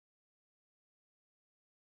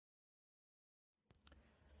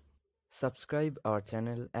Subscribe our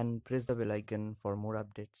channel and press the bell icon for more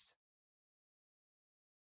updates.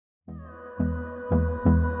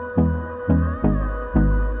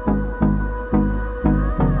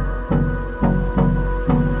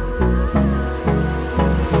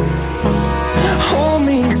 Hold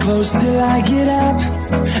me close till I get up.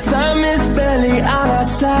 Time is barely on our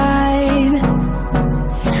side.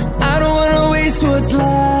 I don't wanna waste what's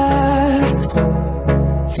left.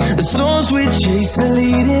 The storms we chase are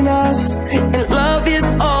leading us, and love is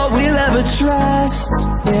all we'll ever trust.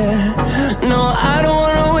 Yeah, no, I don't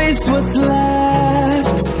wanna waste what's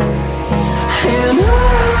left. And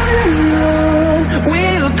on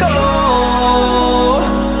we'll go,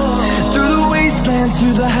 through the wastelands,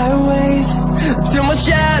 through the highways, till my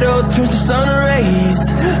shadow turns to sun rays.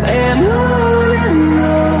 And on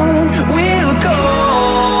we'll go,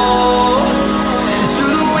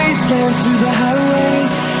 through the wastelands, through the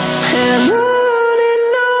highways, and on we'll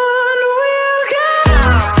go.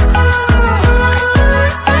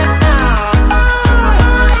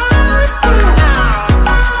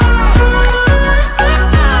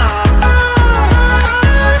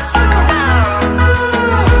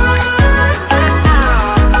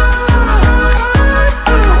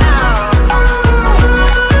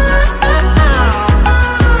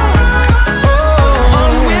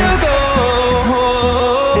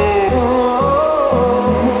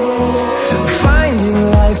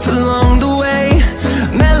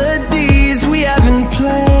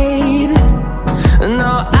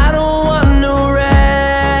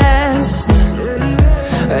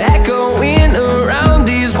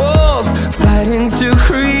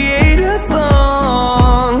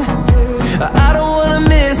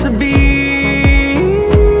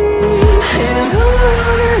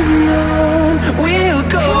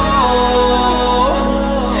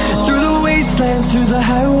 Through the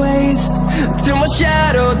highways, till my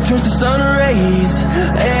shadow turns to sun rays.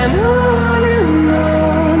 And on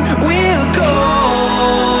we'll go,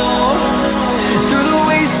 through the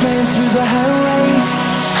wastelands, through the highways,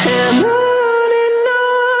 and on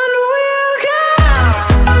we'll go.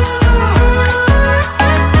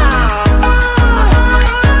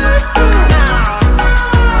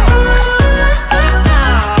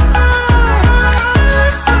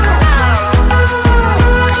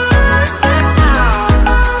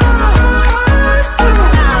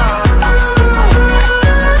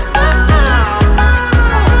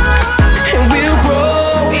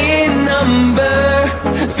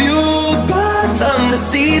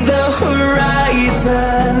 See the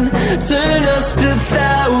horizon, turn us to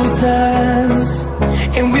thousands,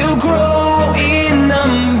 and we'll grow in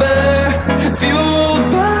number,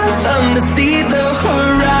 fueled by them. To see the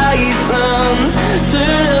horizon,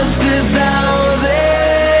 turn us to thousands,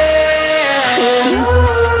 and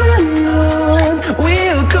on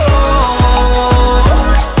we'll go,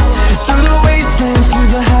 through the wastelands, through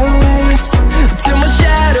the highways, till my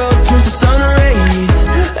shadow turns to sun rays.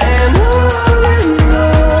 And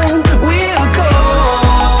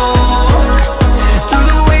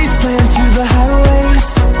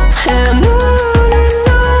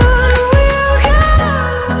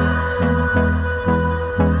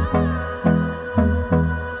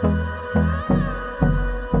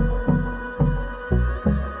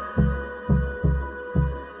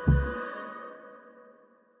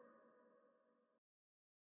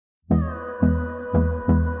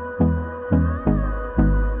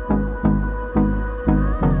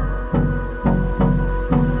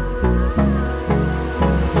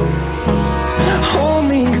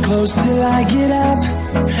close till I get up.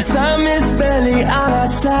 Time is barely on our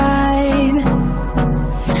side.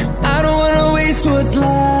 I don't wanna waste what's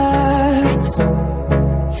left.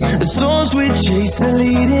 The storms we chase are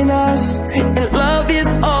leading us, and love is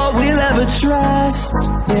all we'll ever trust.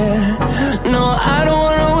 Yeah, no, I don't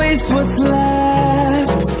wanna waste what's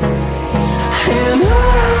left. And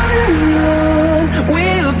on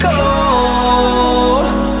we'll go,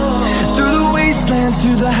 through the wastelands,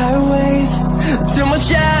 through the highways, till my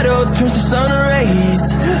shadow turns to sun rays.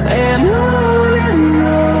 And on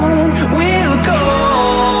we'll go,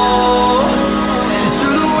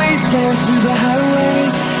 through the wastelands, through the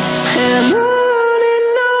highways, and on.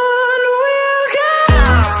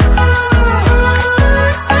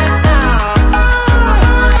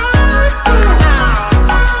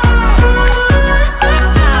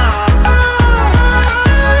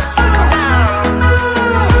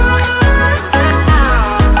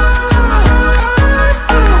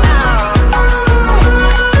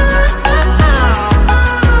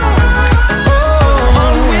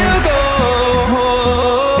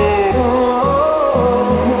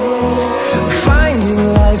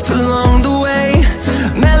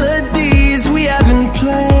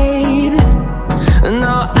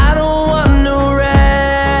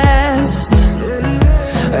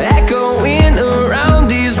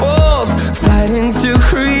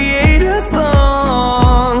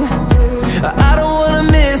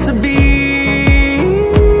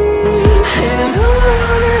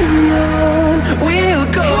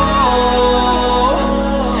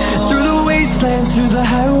 through the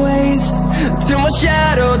highways, till my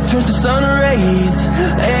shadow turns to sun rays.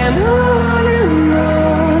 And on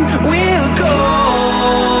we'll go,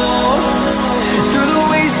 through the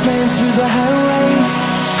wastelands, through the highways,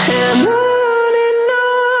 and on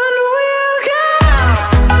we'll go.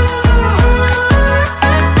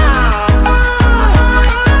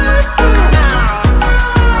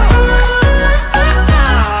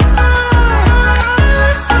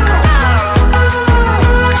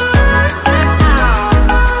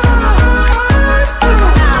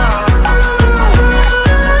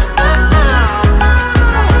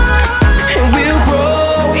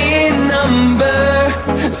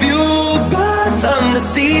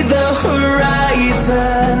 See the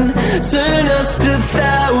horizon, turn us to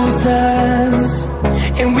thousands,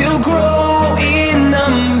 and we'll grow in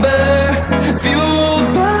number,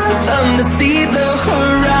 fueled by them to see the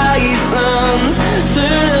horizon,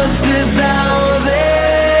 turn us to thousands.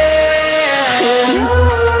 And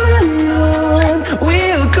on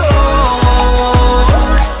we'll go,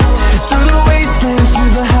 through the wastelands,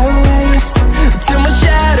 through the highways, till my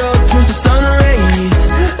shadow turns to sun rays.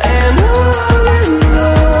 And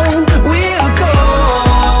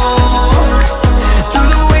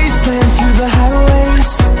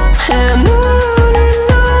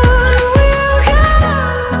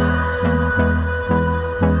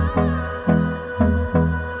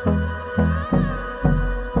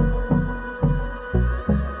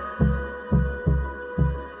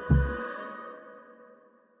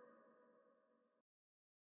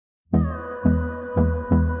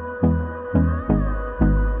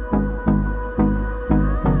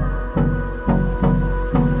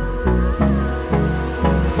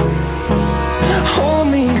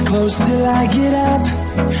close till I get up,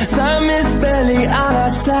 time is barely on our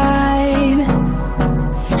side.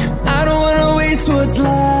 I don't wanna waste what's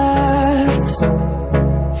left.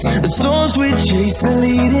 The storms we chase are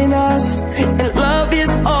leading us, and love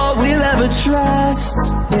is all we'll ever trust.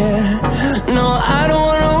 Yeah, no, I don't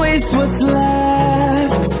wanna waste what's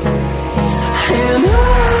left. And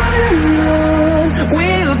on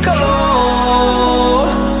we'll go,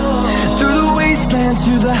 through the wastelands,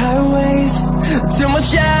 through the highways, till my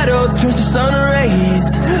shadow turns to sun rays.